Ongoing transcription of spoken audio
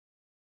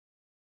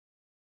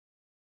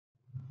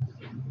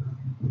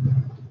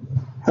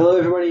Hello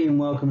everybody and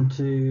welcome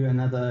to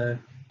another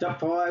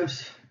top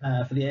fives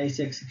for the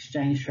ASX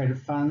Exchange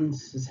Traded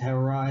Funds. This is our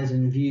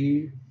Horizon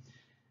View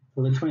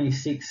for the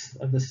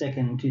 26th of the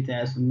 2nd,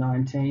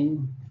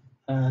 2019.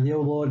 The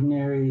All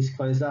Ordinaries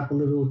closed up a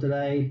little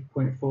today,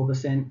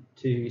 0.4%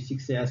 to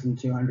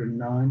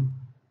 6,209.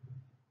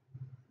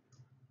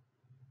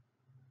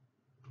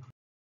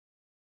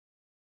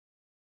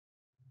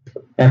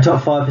 Our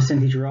top 5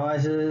 percentage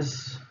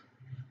rises.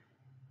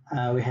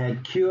 We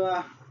had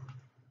Cure.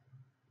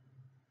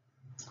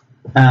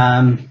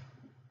 As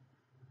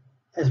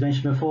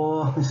mentioned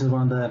before, this is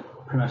one of the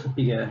pretty much the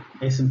bigger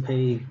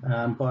S&P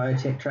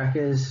biotech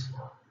trackers.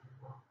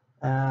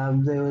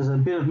 There was a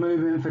bit of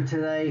movement for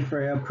today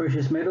for our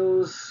precious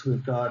metals.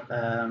 We've got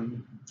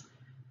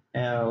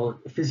our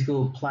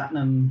physical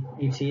platinum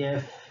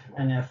ETF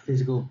and our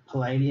physical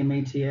palladium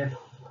ETF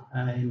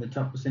in the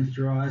top percentage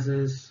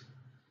rises.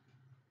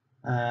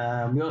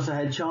 We also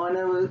had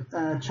China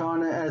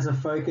as a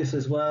focus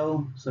as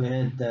well. So we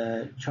had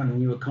the China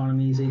New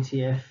Economies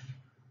ETF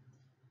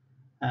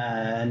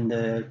and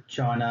the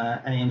China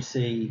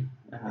AMC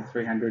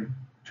 300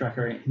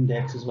 tracker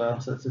index as well.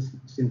 So it's a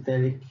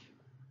synthetic.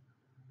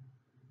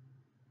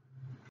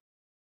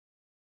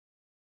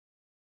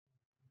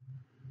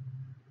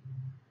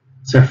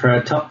 So for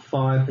our top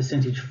 5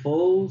 percentage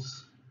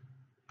falls,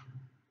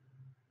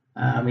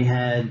 we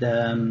had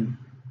the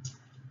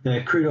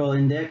crude oil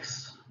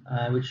index,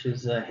 which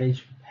is a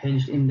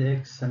hedged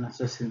index, and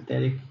that's a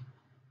synthetic.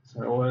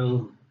 So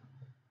oil,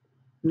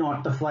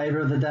 not the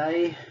flavour of the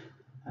day.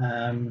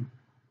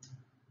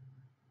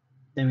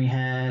 Then we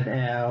had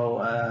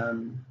our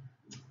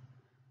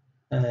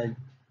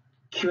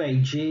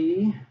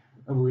QAG,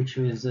 which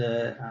was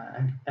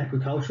an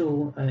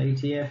agricultural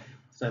ETF.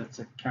 So it's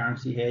a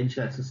currency hedge.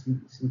 That's a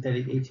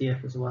synthetic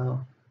ETF as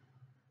well.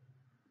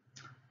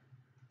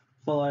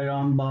 Followed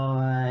on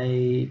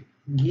by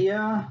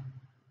GEAR,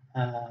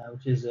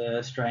 which is an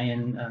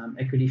Australian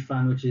equity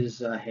fund, which is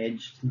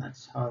hedged, and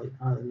that's highly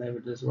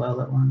levered as well,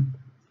 that one.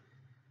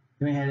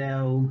 Then we had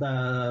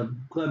our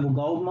global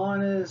gold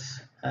miners,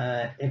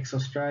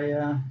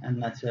 ex-Australia, and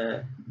that's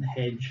a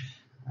hedged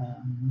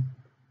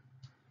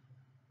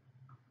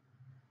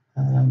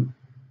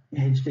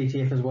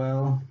ETF as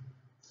well.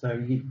 So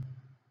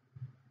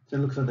it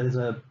looks like there's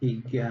a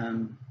big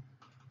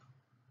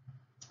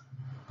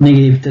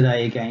negative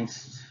today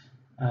against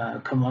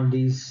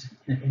commodities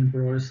in a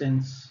broader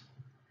sense.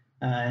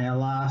 Our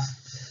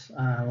last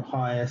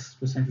highest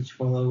percentage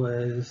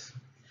followers,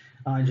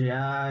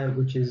 IGR,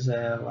 which is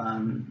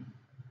our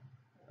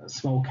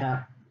small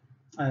cap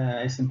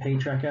S&P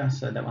tracker.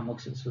 So that one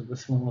looks at sort of the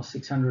small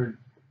 600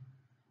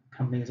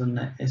 companies on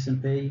the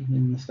S&P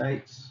in the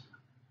States.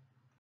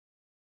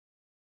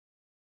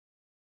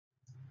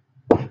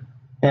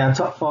 Our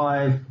top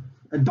 5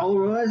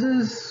 dollar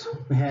rises,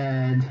 we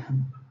had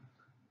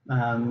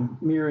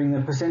mirroring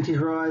the percentage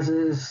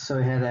rises. So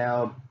we had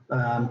our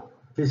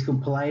physical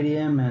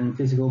palladium and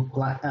physical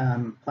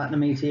platinum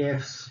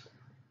ETFs.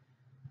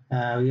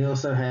 We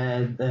also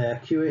had the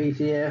Cure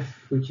ETF,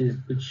 which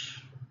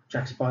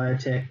tracks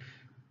biotech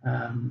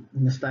in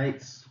the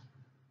States.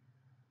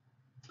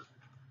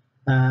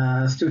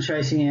 Still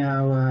chasing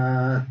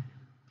our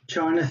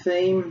China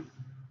theme.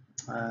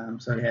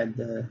 So we had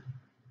the,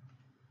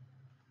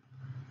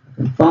 I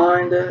can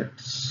find it.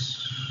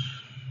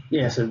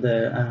 Yeah, so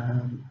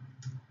the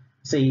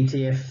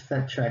CETF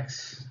that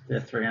tracks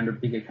the 300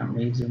 bigger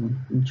companies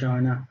in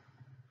China.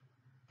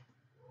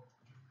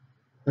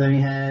 Then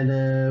we had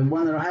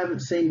one that I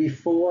haven't seen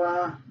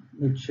before,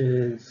 which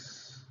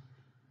is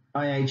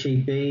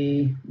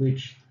IHEB,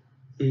 which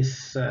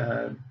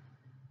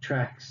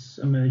tracks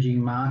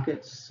emerging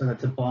markets. So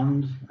that's a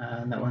bond,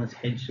 and that one is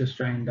hedged to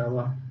Australian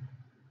dollar.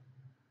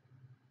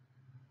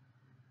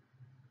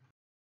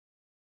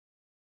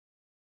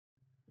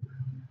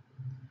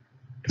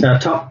 So our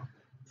top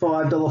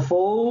 $5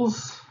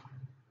 falls.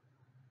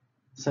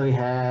 So we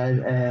had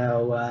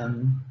our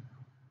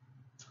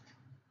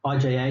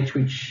IJH,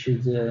 which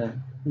is a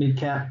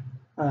mid-cap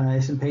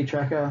S&P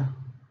tracker.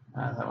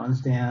 That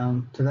one's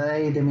down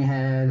today. Then we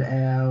had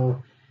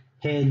our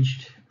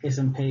hedged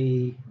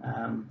S&P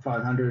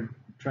 500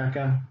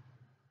 tracker,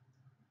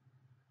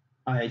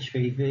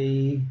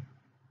 IHVV.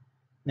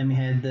 Then we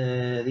had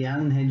the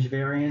unhedged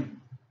variant,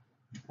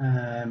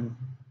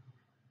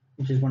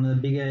 which is one of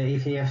the bigger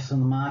ETFs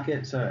on the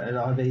market. So at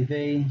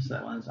IVV, so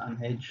that one's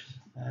unhedged,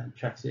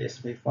 tracks the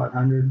S&P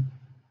 500.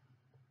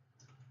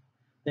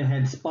 Then we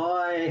had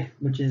SPY,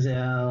 which is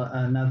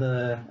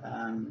another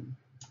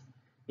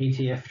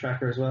ETF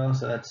tracker as well.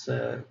 So that's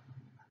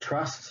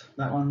Trust,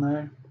 that one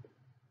though.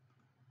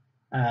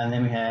 And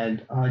then we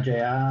had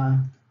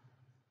IJR,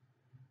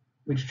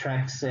 which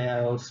tracks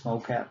our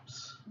small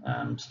caps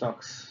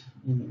stocks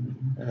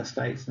in the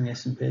States and the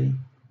S&P.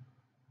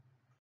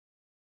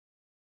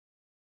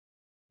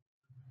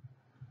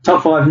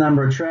 Top 5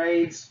 number of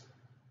trades.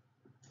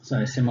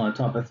 So similar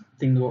type of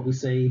thing to what we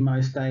see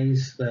most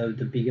days.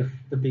 The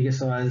bigger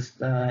sized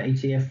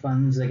ETF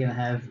funds, they're going to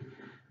have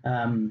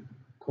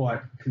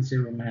quite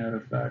considerable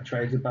amount of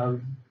trades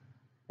above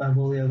above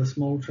all the other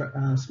small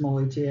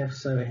ETFs.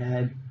 So we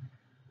had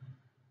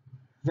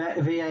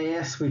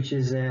VAS, which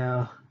is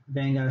our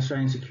Vanguard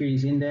Australian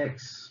Securities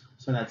Index.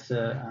 So that's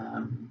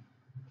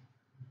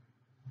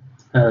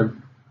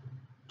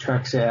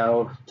tracks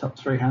our top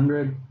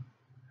 300.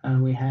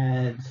 We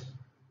had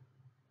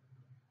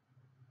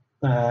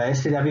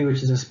STW,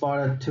 which is a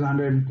Spider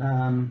 200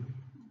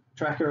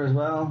 tracker as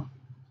well.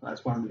 So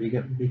that's one of the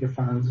bigger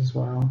funds as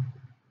well.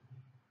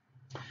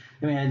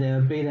 Then we had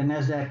the Beta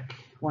Nasdaq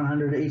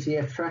 100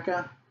 ETF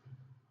tracker.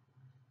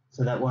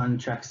 So that one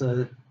tracks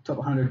the top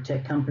 100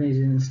 tech companies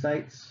in the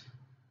States.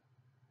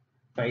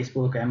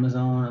 Facebook,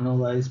 Amazon, and all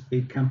those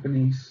big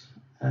companies.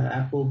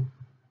 Apple.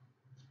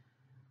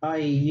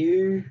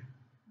 IEU,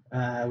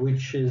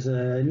 which is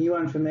a new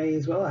one for me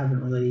as well. I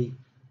haven't really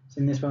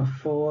seen this one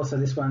before. So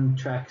this one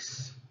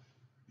tracks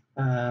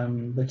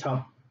the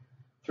top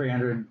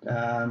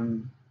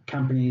 300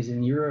 companies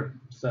in Europe.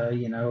 So,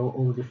 you know,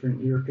 all the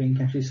different European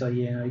countries. So,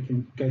 you know, you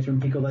can go through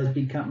and pick all those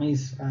big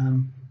companies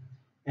out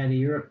of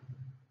Europe.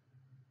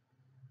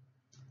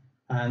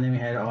 And then we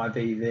had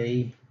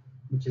IVV,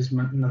 which is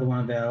another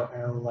one of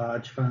our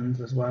large funds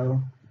as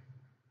well.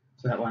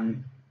 So that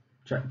one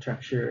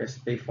tracks your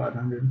S&P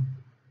 500.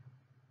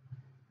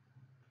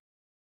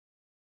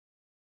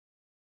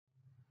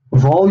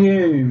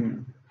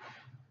 Volume.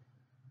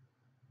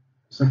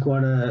 So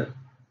quite a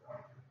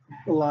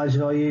large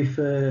value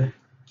for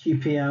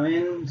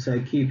QPON. So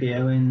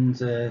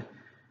QPON's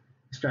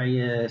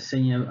Australia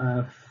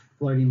Senior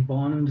Floating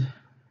Bond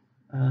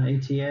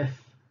ETF.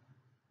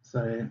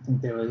 So I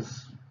think there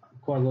was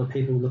quite a lot of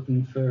people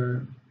looking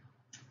for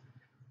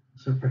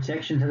sort of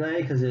protection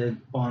today because the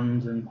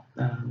bonds and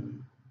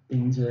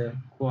things are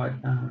quite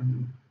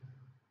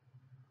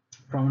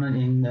prominent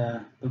in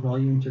the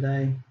volume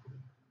today.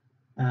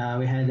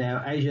 We had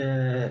our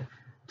Asia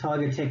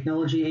Tiger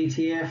Technology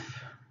ETF.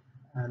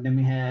 Then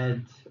we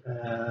had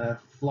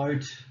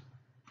Float,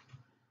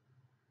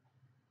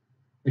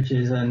 which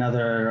is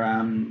another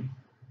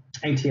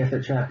ETF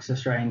that tracks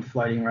Australian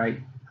floating rate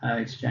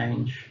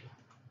exchange,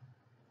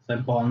 so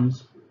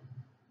bonds.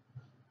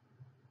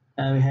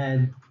 We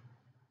had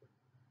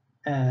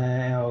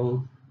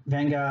our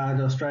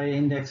Vanguard Australia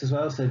Index as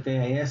well, so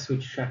VAS,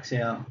 which tracks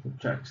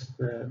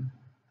the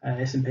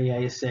S&P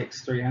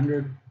ASX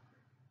 300.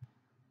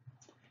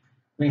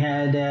 We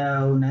had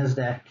our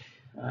Nasdaq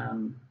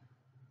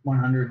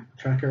 100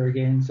 tracker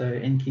again, so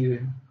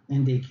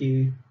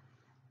NDQ,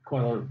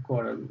 quite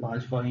a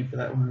large volume for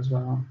that one as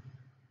well.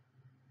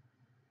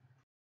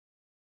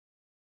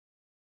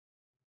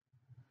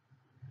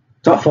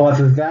 Top 5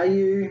 for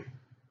value.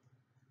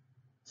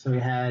 So we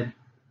had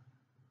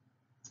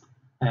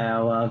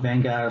our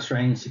Vanguard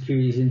Australian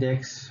Securities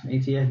Index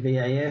ETF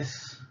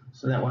VAS.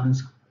 So that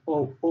one's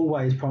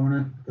always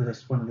prominent because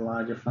it's one of the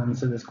larger funds.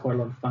 So there's quite a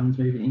lot of funds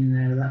moving in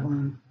and out of that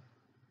one.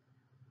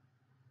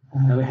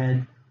 We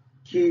had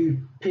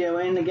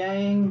QPON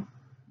again.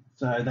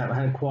 So that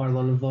had quite a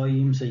lot of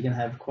volume. So you're going to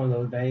have quite a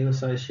lot of value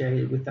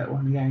associated with that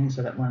one again.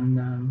 So that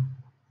one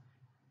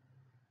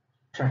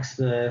tracks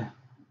the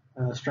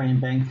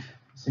Australian Bank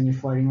Senior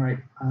Floating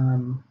Rate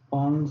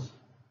bonds.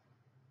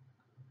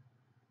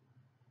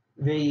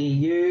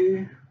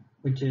 VEU,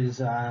 which is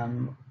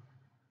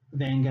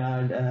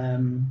Vanguard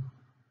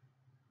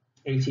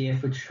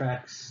ETF, which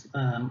tracks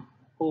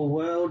all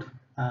world,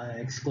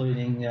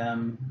 excluding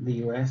the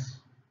US.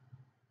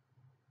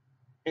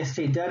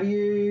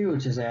 STW,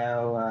 which is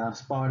our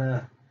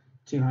Spider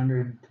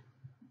 200,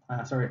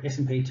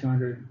 S&P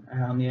 200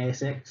 on the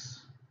ASX.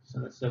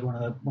 So that's one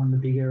of the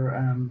bigger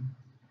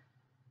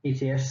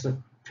ETFs that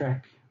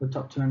track the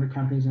top 200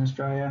 companies in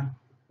Australia.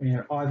 We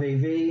have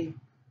IVV,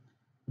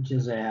 which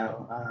is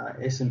our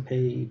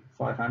S&P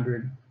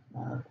 500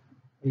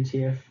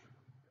 ETF.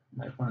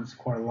 That one's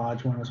quite a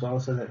large one as well,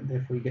 so that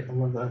therefore you get a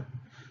lot of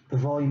the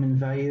volume and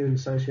value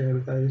associated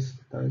with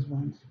those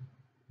ones.